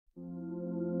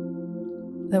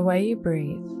The way you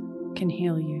breathe can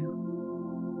heal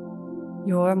you.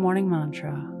 Your morning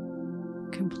mantra: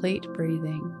 complete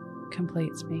breathing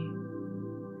completes me.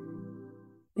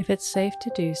 If it's safe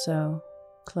to do so,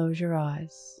 close your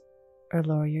eyes or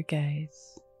lower your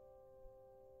gaze.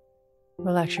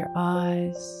 Relax your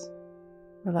eyes,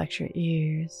 relax your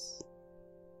ears,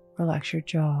 relax your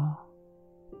jaw.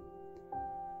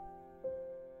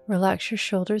 Relax your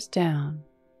shoulders down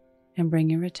and bring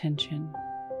your attention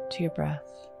to your breath.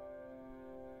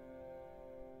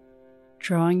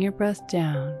 Drawing your breath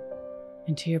down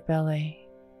into your belly,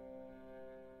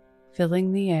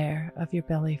 filling the air of your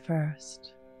belly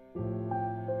first,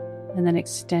 and then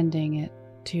extending it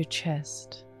to your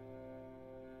chest,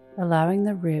 allowing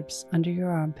the ribs under your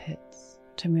armpits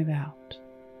to move out.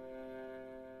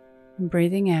 And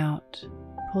breathing out,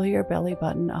 pull your belly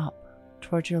button up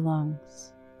towards your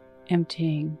lungs,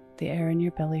 emptying the air in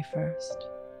your belly first,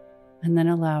 and then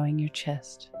allowing your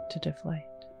chest to deflate.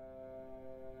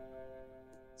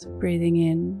 So breathing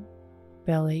in,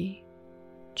 belly,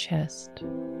 chest,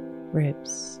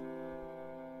 ribs.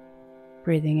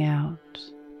 Breathing out,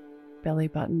 belly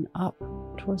button up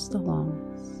towards the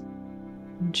lungs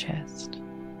and chest.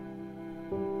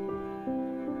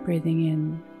 Breathing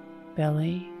in,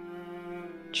 belly,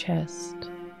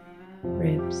 chest,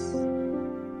 ribs.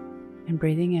 And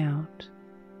breathing out,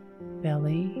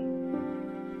 belly,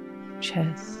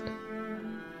 chest.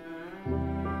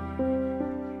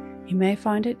 You may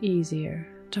find it easier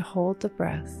to hold the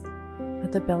breath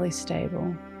at the belly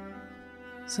stable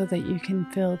so that you can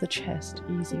fill the chest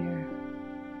easier,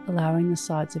 allowing the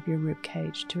sides of your rib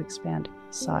cage to expand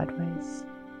sideways.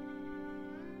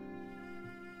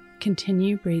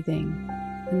 Continue breathing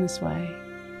in this way.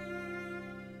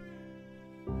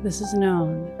 This is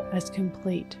known as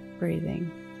complete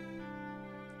breathing.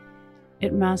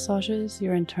 It massages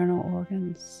your internal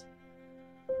organs,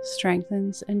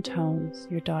 strengthens and tones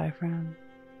your diaphragm,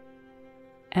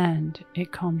 and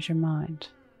it calms your mind.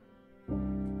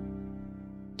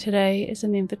 Today is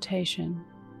an invitation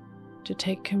to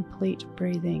take complete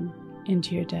breathing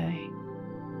into your day,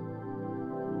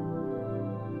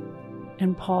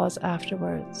 and pause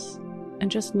afterwards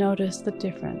and just notice the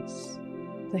difference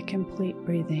that complete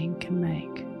breathing can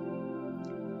make.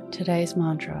 Today's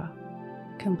mantra: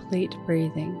 complete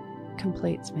breathing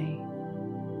completes me.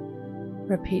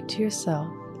 Repeat to yourself,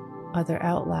 either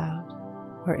out loud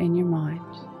or in your mind: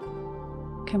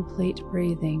 complete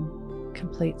breathing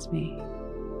completes me.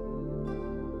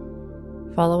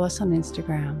 Follow us on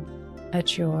Instagram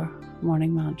at Your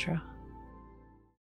Morning Mantra.